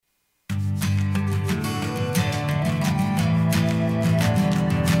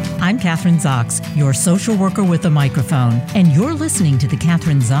I'm Kathryn Zox, your social worker with a microphone, and you're listening to The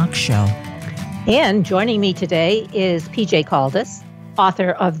Kathryn Zox Show. And joining me today is PJ Caldas,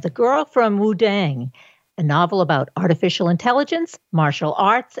 author of The Girl from Moved.A, a novel about artificial intelligence, martial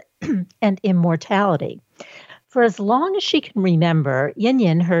arts, and immortality. For as long as she can remember,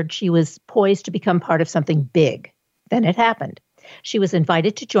 Yinyin heard she was poised to become part of something big. Then it happened. She was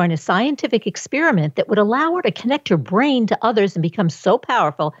invited to join a scientific experiment that would allow her to connect her brain to others and become so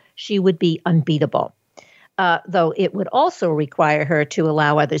powerful she would be unbeatable. Though it would also require her to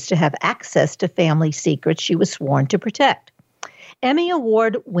allow others to have access to family secrets she was sworn to protect. Emmy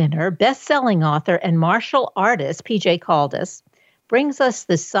Award winner, best-selling author, and martial artist PJ Caldas brings us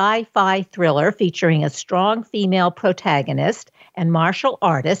the sci-fi thriller featuring a strong female protagonist and martial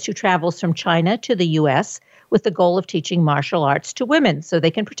artist who travels from China to the U.S. with the goal of teaching martial arts to women so they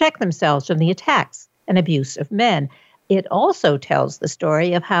can protect themselves from the attacks and abuse of men. It also tells the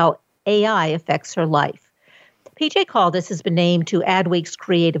story of how AI affects her life. PJ Caldas has been named to Adweek's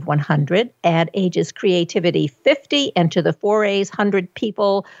Creative 100, Ad Age's Creativity 50, and to the 4A's 100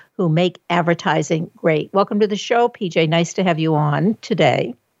 People Who Make Advertising Great. Welcome to the show, PJ. Nice to have you on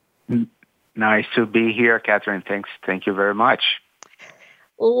today. Nice to be here, Kathryn. Thanks. Thank you very much.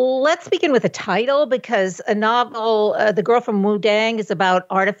 Let's begin with a title, because a novel, The Girl from Moved.A, is about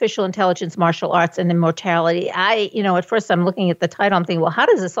artificial intelligence, martial arts, and immortality. At first I'm looking at the title, I'm thinking, well, how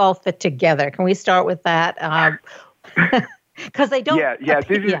does this all fit together? Can we start with that? Because they don't. Go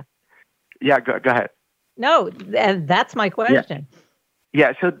ahead. No, that's my question.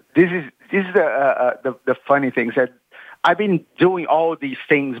 Yeah. So this is the funny thing that I've been doing all these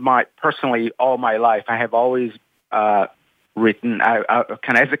things personally all my life. I have always written. I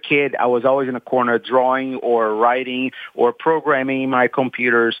kind of, as a kid, I was always in a corner drawing or writing or programming my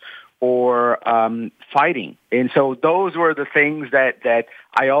computers or fighting. And so those were the things that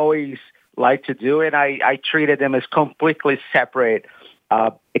I always liked to do, and I treated them as completely separate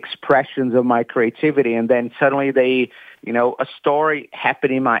expressions of my creativity. And then suddenly a story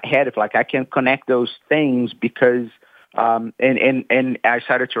happened in my head. It's like I can connect those things because, and I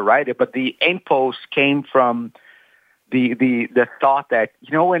started to write it. But the impulse came from the thought that,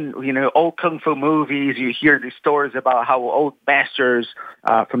 when, old kung fu movies, you hear these stories about how old masters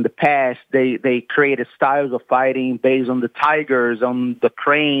from the past, they created styles of fighting based on the tigers, on the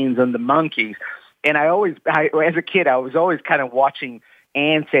cranes, on the monkeys. And as a kid, I was always kind of watching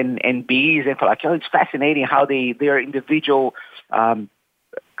ants and bees and felt like, it's fascinating how they're individual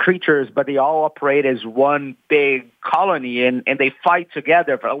creatures, but they all operate as one big colony, and they fight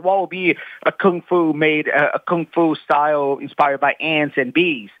together. What would be a kung fu style inspired by ants and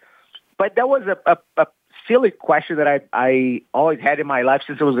bees? But that was a silly question that I always had in my life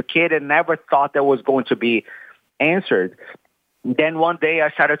since I was a kid, and never thought that was going to be answered. Then one day I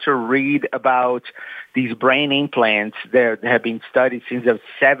started to read about these brain implants that have been studied since the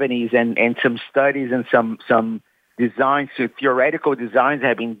 70s, and some studies and some designs, theoretical designs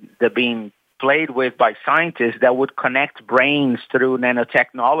have been played with by scientists that would connect brains through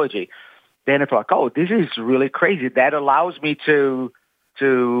nanotechnology. Then it's like, this is really crazy. That allows me to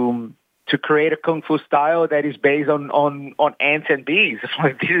create a kung fu style that is based on ants and bees.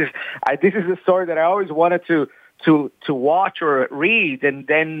 Like, this is a story that I always wanted to watch or read, and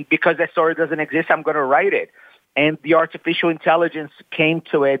then because that story doesn't exist, I'm going to write it. And the artificial intelligence came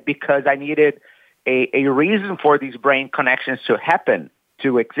to it because I needed a reason for these brain connections to happen,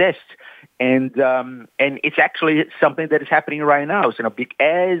 to exist. And it's actually something that is happening right now. So,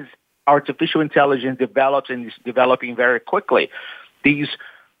 as artificial intelligence develops, and is developing very quickly, these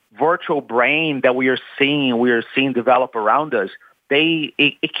virtual brain that we are seeing develop around us,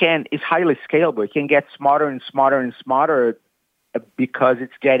 it's highly scalable. It can get smarter and smarter and smarter because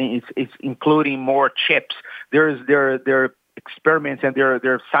it's including more chips. There are experiments, and there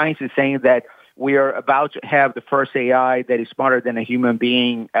are science is saying that we are about to have the first AI that is smarter than a human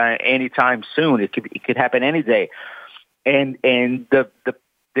being anytime soon. It could happen any day. And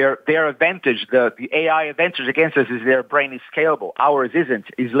their advantage, the AI advantage against us is their brain is scalable. Ours isn't.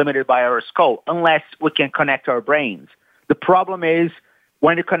 Is limited by our skull unless we can connect our brains. The problem is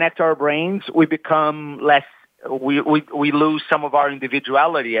when you connect our brains, we become less. We lose some of our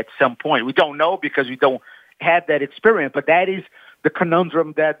individuality at some point. We don't know because we don't have that experience, but that is the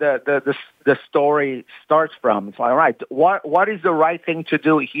conundrum that the story starts from. It's like, all right, what is the right thing to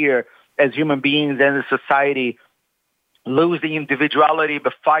do here as human beings and as a society? Lose the individuality,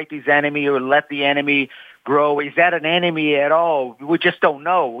 but fight this enemy, or let the enemy grow? Is that an enemy at all? We just don't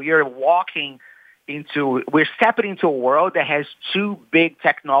know. We're stepping into a world that has two big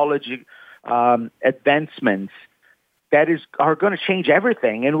technology advancements are going to change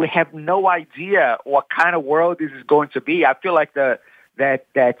everything, and we have no idea what kind of world this is going to be. I feel like that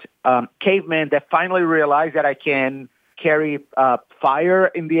caveman that finally realized that I can carry fire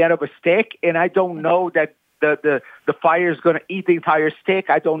in the end of a stick, and I don't know that the fire is going to eat the entire stick.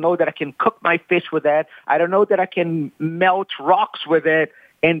 I don't know that I can cook my fish with that. I don't know that I can melt rocks with it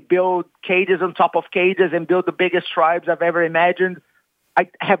and build cages on top of cages and build the biggest tribes I've ever imagined. I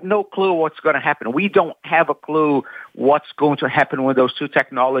have no clue what's going to happen. We don't have a clue what's going to happen when those two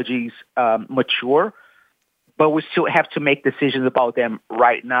technologies mature, but we still have to make decisions about them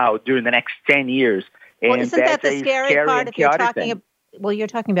right now during the next 10 years. And isn't that the scary part if you're talking about? Well, you're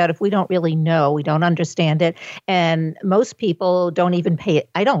talking about if we don't really know, we don't understand it, and most people don't even pay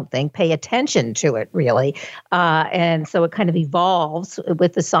attention to it really, and so it kind of evolves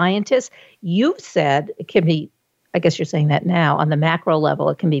with the scientists. You've said it can be, I guess you're saying that now, on the macro level,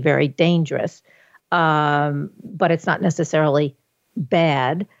 it can be very dangerous, but it's not necessarily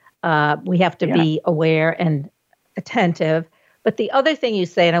bad. We have to be aware and attentive. But the other thing you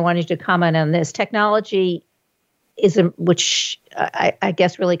say, and I wanted you to comment on this, technology which I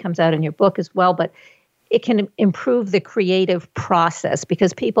guess really comes out in your book as well, but it can improve the creative process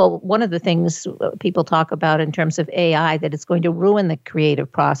because one of the things people talk about in terms of AI, that it's going to ruin the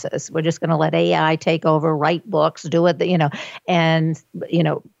creative process. We're just going to let AI take over, write books, do it, and,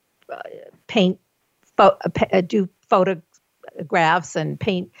 paint, do photographs and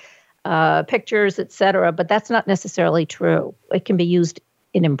paint pictures, et cetera. But that's not necessarily true. It can be used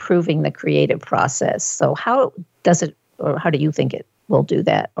in improving the creative process. So how does it, or how do you think it will do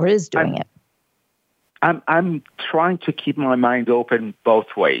that, or is doing it? I'm trying to keep my mind open both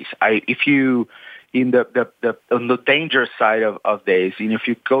ways. If you, in on the danger side of this, if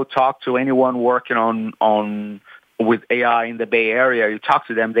you go talk to anyone working on with AI in the Bay Area, you talk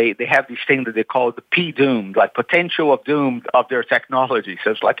to them, they have this thing that they call the P-doomed, like potential of doom of their technology.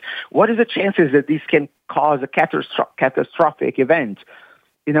 So it's like, what is the chances that this can cause a catastrophic event?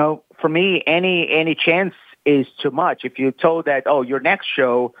 For me, any chance is too much. If you're told that, your next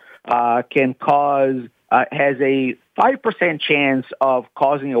show can cause, has a 5% chance of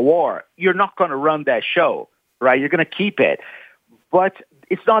causing a war, you're not going to run that show, right? You're going to keep it. But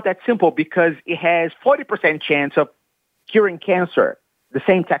it's not that simple because it has 40% chance of curing cancer, the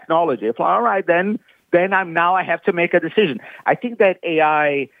same technology. If, all right, then I have to make a decision. I think that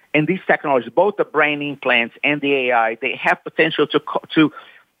AI and these technologies, both the brain implants and the AI, they have potential to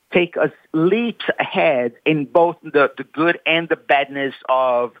take us leaps ahead in both the good and the badness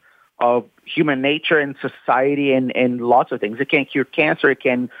of human nature and society and lots of things. It can cure cancer, it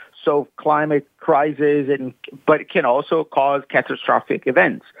can solve climate crisis, but it can also cause catastrophic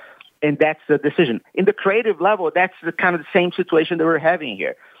events. And that's the decision. In the creative level, that's the kind of the same situation that we're having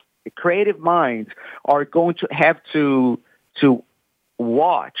here. The creative minds are going to have to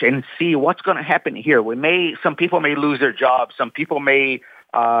watch and see what's going to happen here. Some people may lose their jobs, some people may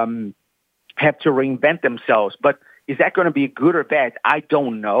have to reinvent themselves, but is that going to be good or bad? I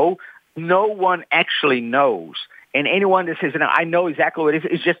don't know. No one actually knows. And anyone that says, I know exactly what it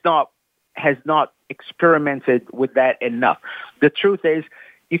is, has not experimented with that enough. The truth is,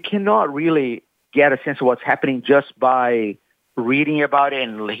 you cannot really get a sense of what's happening just by reading about it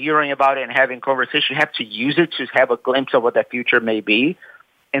and hearing about it and having conversation. You have to use it to have a glimpse of what that future may be.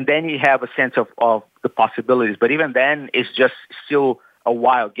 And then you have a sense of the possibilities. But even then, it's just still a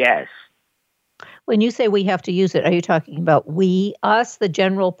wild guess. When you say we have to use it, are you talking about we, us, the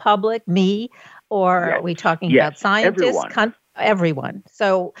general public, me, or are we talking about scientists? Everyone.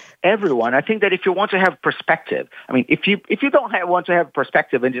 So everyone. I think that if you want to have perspective, if you don't want to have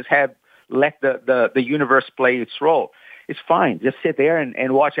perspective and just let the universe play its role, it's fine. Just sit there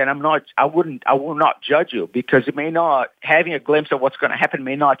and watch. And I will not judge you because it may not, having a glimpse of what's going to happen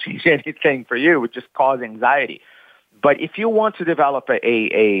may not change anything for you. It would just cause anxiety. But if you want to develop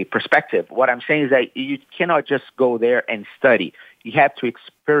a perspective, what I'm saying is that you cannot just go there and study. You have to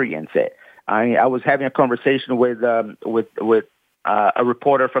experience it. I was having a conversation with a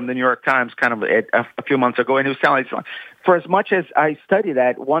reporter from the New York Times kind of a few months ago, and he was telling me, for as much as I study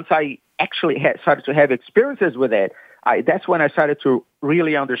that, once I actually started to have experiences with it, that's when I started to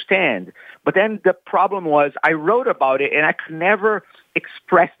really understand. But then the problem was I wrote about it, and I could never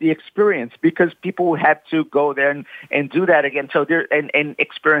express the experience because people had to go there and do that again and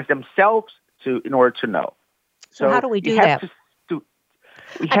experience themselves in order to know. So how do we do that?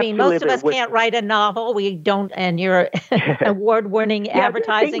 Most of us can't write a novel. We don't, and you're an award-winning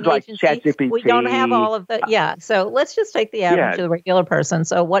advertising agency. ChatGPT. We don't have all of the, So let's just take the average of the regular person.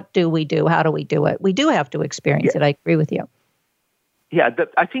 So what do we do? How do we do it? We do have to experience it. I agree with you.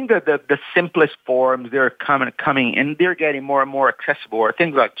 I think that the simplest forms they're coming, and they're getting more and more accessible. Or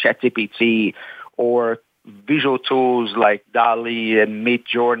things like ChatGPT, or visual tools like DALL-E and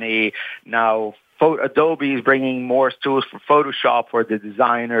Midjourney. Now, Adobe is bringing more tools for Photoshop for the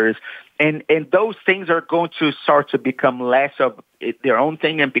designers, and those things are going to start to become less of their own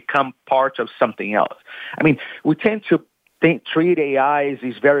thing and become part of something else. I mean, we tend to treat AI as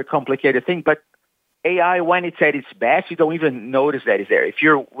this very complicated thing, but AI, when it's at its best, you don't even notice that it's there. If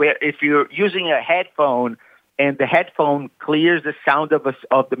you're using a headphone and the headphone clears the sound of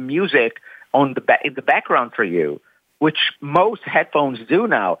the music in the background for you, which most headphones do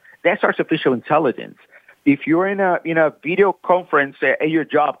now, that's artificial intelligence. If you're in a video conference at your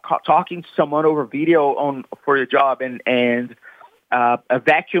job, talking to someone over video for your job, and a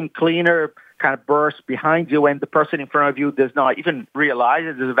vacuum cleaner kind of bursts behind you, and the person in front of you does not even realize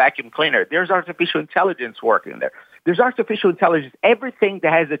there's a vacuum cleaner, there's artificial intelligence working there. There's artificial intelligence. Everything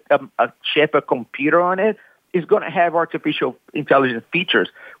that has a chip, a computer on it, is going to have artificial intelligence features.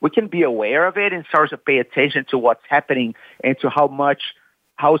 We can be aware of it and start to pay attention to what's happening and to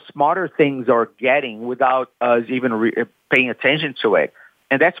how smarter things are getting without us even paying attention to it.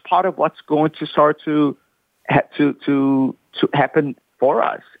 And that's part of what's going to start to happen for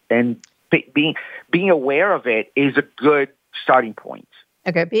us. And being aware of it is a good starting point.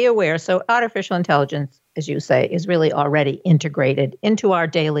 Okay, be aware. So artificial intelligence, as you say, is really already integrated into our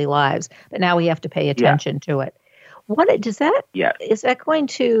daily lives, but now we have to pay attention to it. Is that going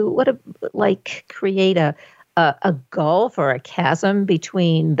to create a gulf or a chasm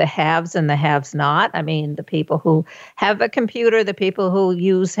between the haves and the haves not? I mean, the people who have a computer, the people who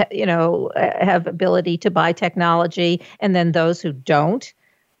have ability to buy technology, and then those who don't.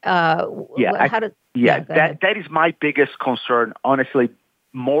 That is my biggest concern, honestly.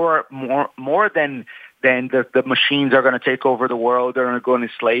 More than the machines are going to take over the world, they're going to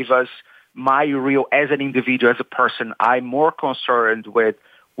enslave us. As an individual, as a person, I'm more concerned with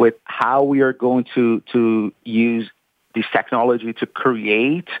how we are going to use this technology to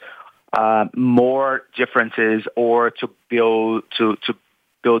create more differences, or to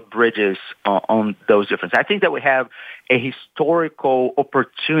build bridges on those differences. I think that we have a historical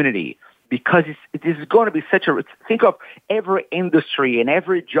opportunity, because this is going to be think of every industry and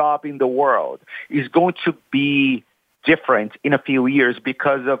every job in the world is going to be different in a few years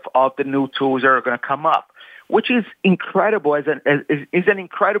because of the new tools that are going to come up, which is incredible, is an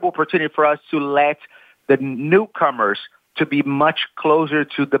incredible opportunity for us to let the newcomers to be much closer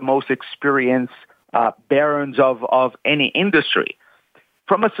to the most experienced barons of any industry.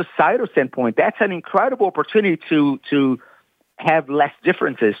 From a societal standpoint, that's an incredible opportunity to have less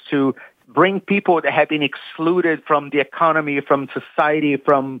differences, to bring people that have been excluded from the economy, from society,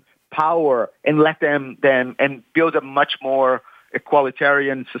 from power, and let them and build a much more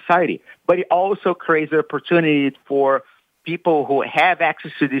egalitarian society. But it also creates an opportunity for people who have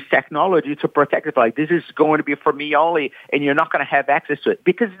access to this technology to protect it. Like, this is going to be for me only, and you're not going to have access to it.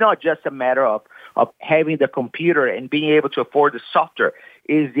 Because it's not just a matter of having the computer and being able to afford the software.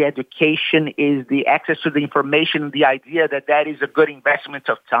 Is the education, is the access to the information, the idea that is a good investment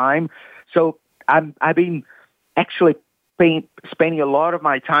of time. So I've been actually spending a lot of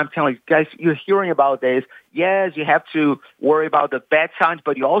my time telling guys, you're hearing about this. Yes, you have to worry about the bad signs,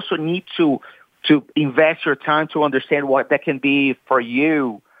 but you also need to invest your time to understand what that can be for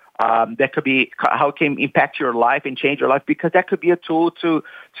you. That could be how it can impact your life and change your life, because that could be a tool to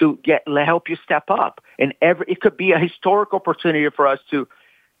help you step up. And it could be a historic opportunity for us to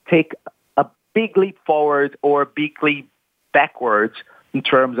take a big leap forward or a big leap backwards in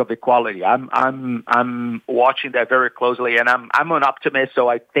terms of equality. I'm watching that very closely, and I'm an optimist, so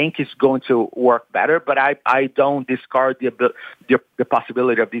I think it's going to work better. But I don't discard the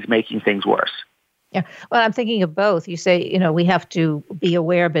possibility of these making things worse. Yeah. Well, I'm thinking of both. You say, we have to be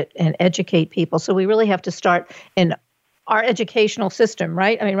aware of it and educate people. So we really have to start in our educational system,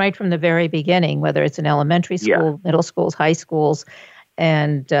 right? I mean, right from the very beginning, whether it's in elementary school, middle schools, high schools,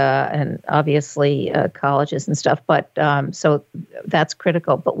 and obviously colleges and stuff. But so that's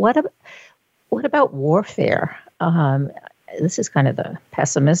critical. But what about warfare? This is kind of the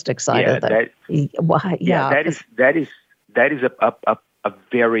pessimistic side of that. That is a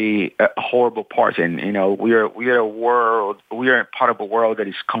very horrible part, and we are part of a world that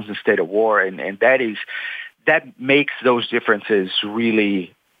is constant state of war, and that makes those differences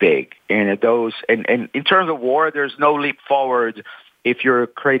really big. And in terms of war, there's no leap forward if you're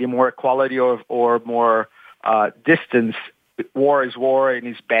creating more equality or more distance. War is war and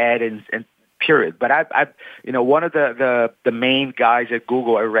is bad and period. But one of the main guys at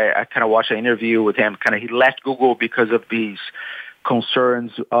Google, I kind of watched an interview with him. He left Google because of these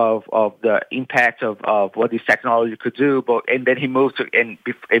concerns of the impact of what this technology could do. And then he moved to, and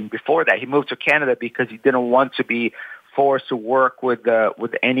before that, he moved to Canada because he didn't want to be forced to work with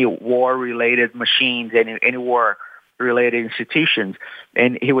any war-related machines, any war-related institutions.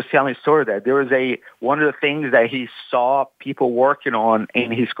 And he was telling a story that there was one of the things that he saw people working on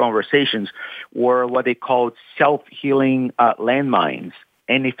in his conversations were what they called self-healing landmines.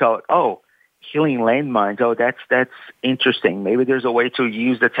 And he thought, healing landmines, that's interesting. Maybe there's a way to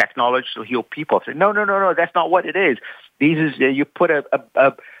use the technology to heal people. I said, no, that's not what it is. You put a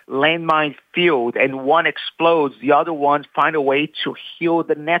landmine field and one explodes, the other ones find a way to heal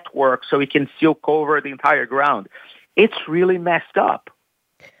the network so it can still cover the entire ground. It's really messed up.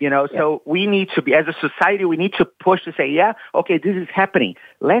 So we need to be, as a society, we need to push to say, this is happening.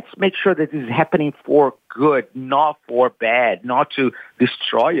 Let's make sure that this is happening for good, not for bad, not to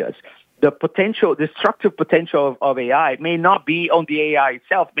destroy us. The destructive potential of AI may not be on the AI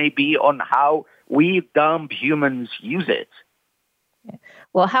itself, may be on how we dumb humans use it.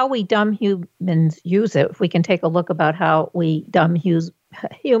 Well, how we dumb humans use it, if we can take a look about how we dumb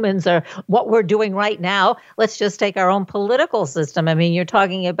humans are, what we're doing right now, let's just take our own political system. I mean, you're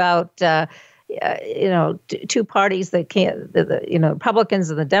talking about, two parties that can't, Republicans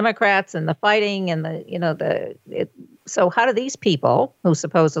and the Democrats and the fighting and so how do these people who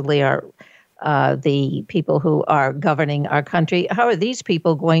supposedly are the people who are governing our country, how are these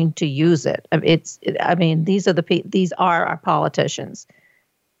people going to use it? These are our politicians.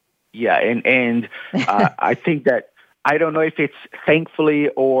 Yeah, and I think that, I don't know if it's thankfully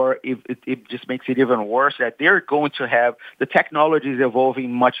or if it just makes it even worse, that they're going to have, the technology is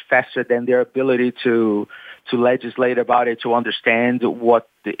evolving much faster than their ability to legislate about it, to understand what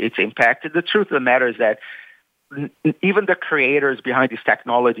its impact. The truth of the matter is that even the creators behind these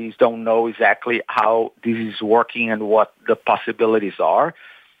technologies don't know exactly how this is working and what the possibilities are,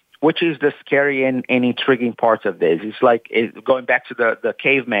 which is the scary and intriguing part of this. It's like going back to the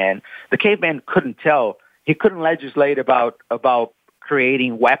caveman. The caveman couldn't tell. He couldn't legislate about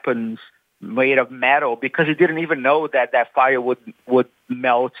creating weapons made of metal because he didn't even know that fire would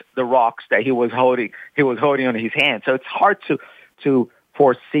melt the rocks that he was holding on his hand. So it's hard to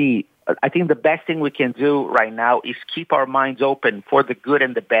foresee. I think the best thing we can do right now is keep our minds open for the good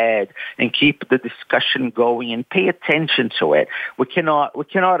and the bad and keep the discussion going and pay attention to it. We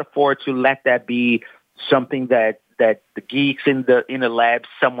cannot afford to let that be something that the geeks in the lab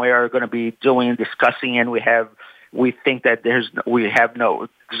somewhere are going to be doing, discussing, and we think that it's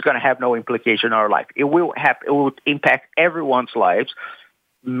going to have no implication in our life. It will impact everyone's lives,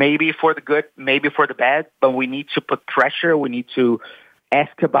 maybe for the good, maybe for the bad, but we need to put pressure. We need to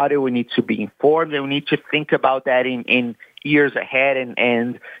ask about it. We need to be informed, and we need to think about that in years ahead.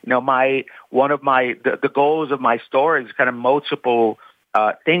 And one of the goals of my story is kind of multiple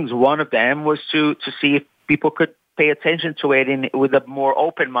things. One of them was to see if people could pay attention to it with a more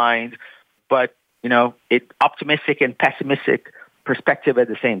open mind, but optimistic and pessimistic perspective at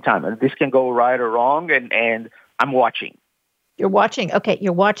the same time. And this can go right or wrong, and I'm watching. You're watching. Okay,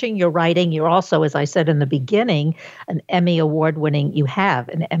 you're watching, you're writing. You're also, as I said in the beginning, you have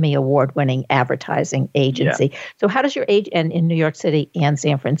an Emmy Award-winning advertising agency. Yeah. So how does your and in New York City and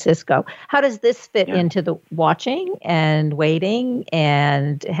San Francisco, how does this fit into the watching and waiting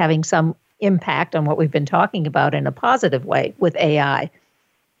and having some impact on what we've been talking about in a positive way with AI?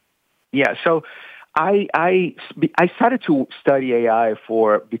 Yeah, so I started to study AI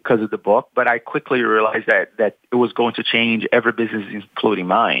because of the book, but I quickly realized that it was going to change every business, including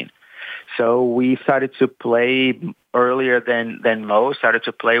mine. So we started to play earlier than most, started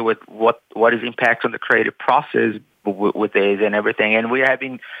to play with what is impact on the creative process with this and everything. And we have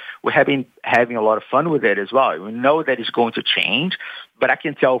been having a lot of fun with it as well. We know that it's going to change, but I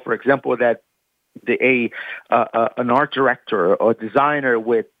can tell, for example, that an art director or designer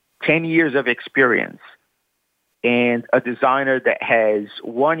with 10 years of experience and a designer that has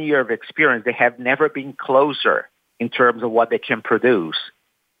 1 year of experience, they have never been closer in terms of what they can produce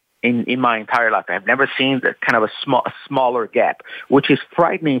in my entire life. I've never seen that kind of a smaller gap, which is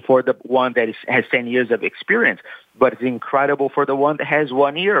frightening for the one that has 10 years of experience, but it's incredible for the one that has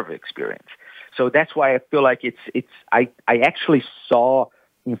 1 year of experience. So that's why I feel like I actually saw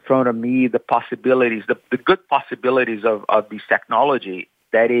in front of me the possibilities, the good possibilities of this technology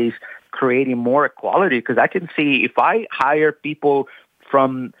that is creating more equality, because I can see if I hire people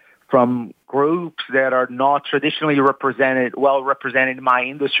from groups that are not traditionally well represented in my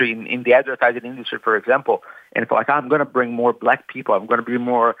industry, in the advertising industry, for example, and if I'm going to bring more Black people, I'm going to bring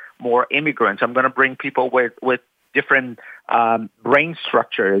more immigrants, I'm going to bring people with different brain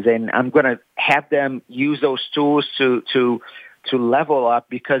structures, and I'm going to have them use those tools to to level up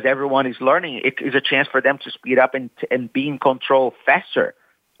because everyone is learning. It is a chance for them to speed up and be in control faster.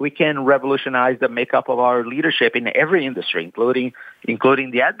 We can revolutionize the makeup of our leadership in every industry, including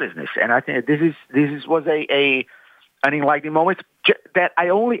the ad business. And I think this was an enlightening moment that I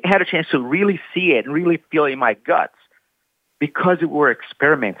only had a chance to really see it and really feel in my guts because we were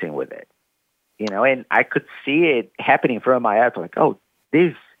experimenting with it, and I could see it happening in front of my eyes. Like, oh,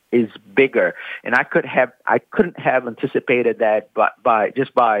 this is bigger, and I couldn't have anticipated that,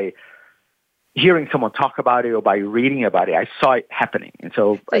 by hearing someone talk about it or by reading about it. I saw it happening, and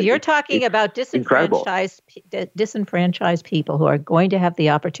so you're talking about disenfranchised people who are going to have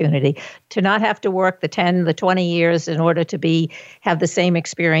the opportunity to not have to work the 10, the 20 years in order to have the same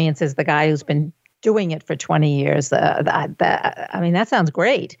experience as the guy who's been doing it for 20 years. I mean, that sounds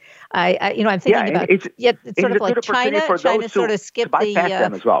great. I'm thinking about it's sort of like China. China sort of skipped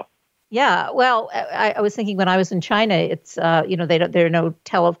them as well. Yeah, well, I was thinking when I was in China, it's they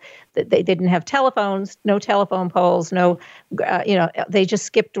didn't have telephones, no telephone poles, no, they just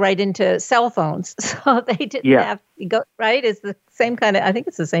skipped right into cell phones, so they didn't have to go. Right, it's the same kind of. I think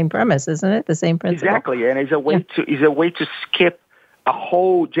it's the same premise, isn't it? The same principle. Exactly, and it's a way to skip a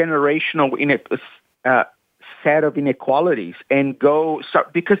whole generational set of inequalities and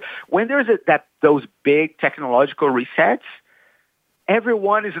because when there's those big technological resets.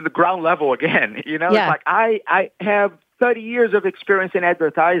 Everyone is in the ground level again. It's like I have 30 years of experience in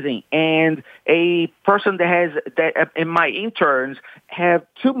advertising, and a person and my interns have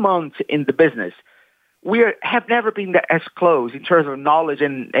 2 months in the business. We have never been as close in terms of knowledge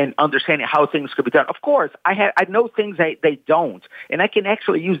and understanding how things could be done. Of course, I know things they don't, and I can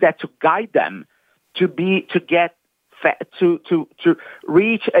actually use that to guide them to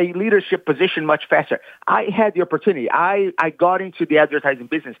reach a leadership position much faster. I had the opportunity. I got into the advertising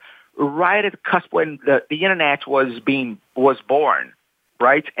business right at the cusp when the internet was born,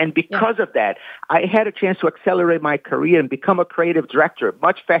 right? And because of that, I had a chance to accelerate my career and become a creative director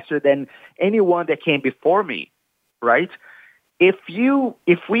much faster than anyone that came before me, right? If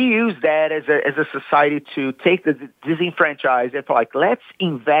we use that as a society to take the disenfranchised and let's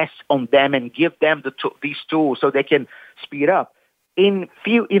invest on them and give them these tools so they can speed up. In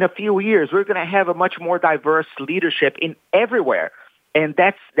a few years, we're going to have a much more diverse leadership in everywhere, and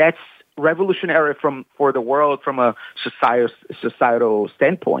that's revolutionary for the world from a societal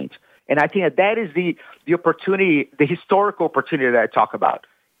standpoint. And I think that is the opportunity, the historical opportunity that I talk about.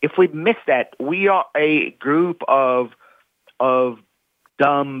 If we miss that, we are a group of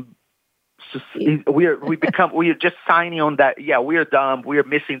dumb. We are just signing on that. Yeah, we are dumb. We are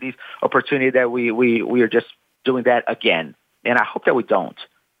missing these opportunity that we are just doing that again. And I hope that we don't.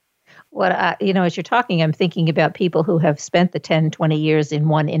 As you're talking, I'm thinking about people who have spent the 10, 20 years in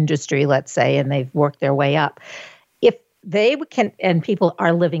one industry, let's say, and they've worked their way up. If they can, and people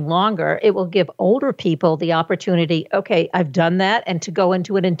are living longer, it will give older people the opportunity, okay, I've done that, and to go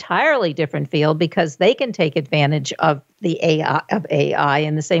into an entirely different field because they can take advantage of the AI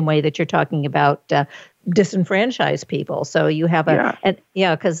in the same way that you're talking about disenfranchised people. So you have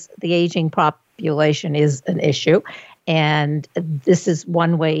because the aging population is an issue. And this is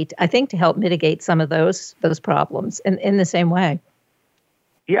one way, I think, to help mitigate some of those problems in the same way.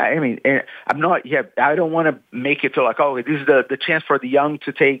 Yeah, I mean, I'm not. Yeah, I don't want to make it feel like, oh, this is the chance for the young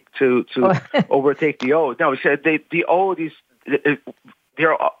to overtake the old. No, the old is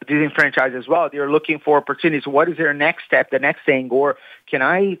they're disenfranchised as well. They're looking for opportunities. What is their next step, the next thing, or can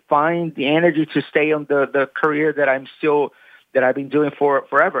I find the energy to stay on the career that I've been doing for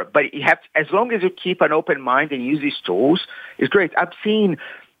forever? But you have as long as you keep an open mind and use these tools, it's great. I've seen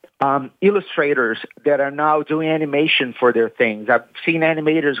illustrators that are now doing animation for their things. I've seen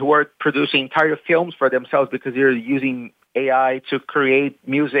animators who are producing entire films for themselves because they're using AI to create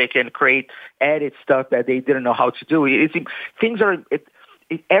music and create edit stuff that they didn't know how to do.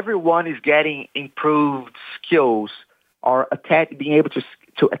 Everyone is getting improved skills or being able to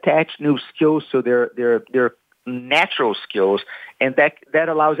attach new skills to their natural skills, and that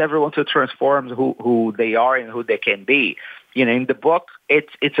allows everyone to transform who they are and who they can be. In the book,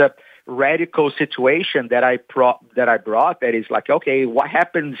 it's a radical situation that I brought that is like, okay, what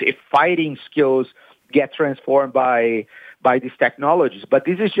happens if fighting skills get transformed by these technologies? But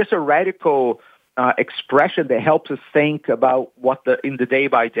this is just a radical expression that helps us think about in the day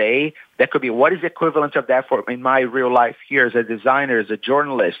by day. That could be what is the equivalent of that in my real life here as a designer, as a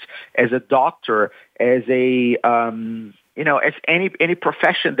journalist, as a doctor, as as any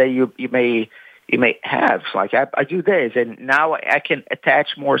profession that you may have. It's like I do this, and now I can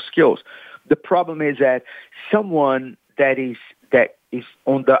attach more skills. The problem is that someone that is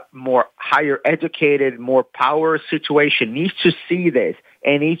on the more higher educated, more power situation needs to see this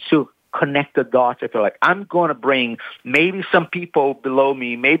and needs to connect the dots. I feel like I'm going to bring maybe some people below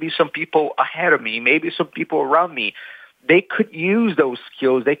me, maybe some people ahead of me, maybe some people around me. They could use those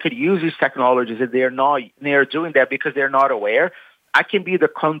skills. They could use these technologies, and they're doing that because they're not aware. I can be the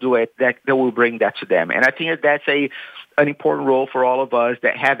conduit that will bring that to them. And I think that's an important role for all of us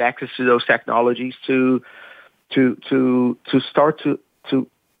that have access to those technologies to start to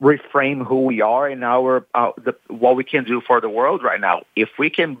reframe who we are and what we can do for the world right now. If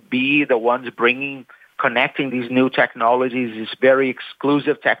we can be the ones connecting these new technologies, these very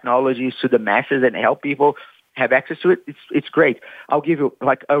exclusive technologies to the masses and help people have access to it, it's great. I'll give you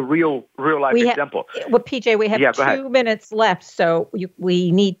like a real life example. Well, PJ, we have 2 minutes left, so we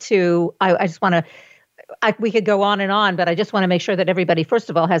need to. I just want to. We could go on and on, but I just want to make sure that everybody, first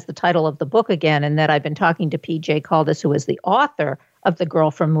of all, has the title of the book again, and that I've been talking to PJ Caldas, who is the author of The Girl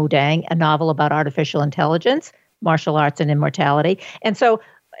from Moved.A, a novel about artificial intelligence, martial arts, and immortality. And so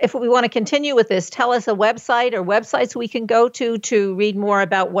if we want to continue with this, tell us a website or websites we can go to read more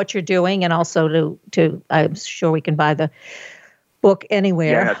about what you're doing, and also to I'm sure we can buy the book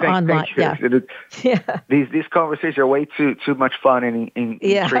anywhere online. Thank you. Yeah. These conversations are way too much fun and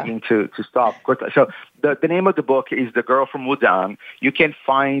intriguing to stop quickly. So the name of the book is The Girl from Moved.A. You can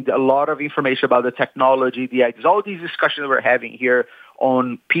find a lot of information about the technology, the ideas, all these discussions we're having here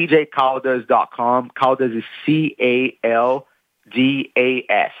on PJCaldas.com. Caldas is CALDAS.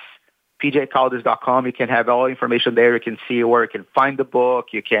 PJCaldas.com. You can have all information there. You can see where you can find the book.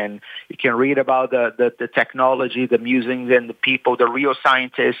 You can read about the technology, the musings, and the people, the real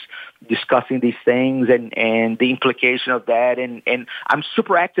scientists discussing these things and the implication of that. And I'm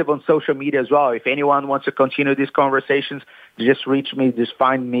super active on social media as well. If anyone wants to continue these conversations, just reach me. Just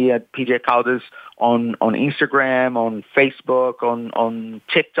find me at PJ Caldas on Instagram, on Facebook, on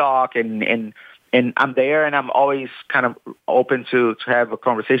TikTok, and I'm there, and I'm always kind of open to have a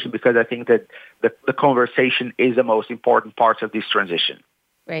conversation, because I think that the conversation is the most important part of this transition.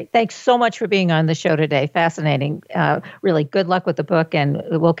 Great. Thanks so much for being on the show today. Fascinating. Really good luck with the book,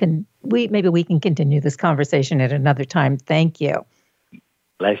 and maybe we can continue this conversation at another time. Thank you.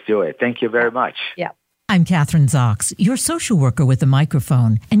 Let's do it. Thank you very much. Yeah. I'm Kathryn Zox, your social worker with a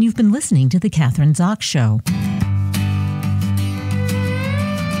microphone, and you've been listening to The Kathryn Zox Show.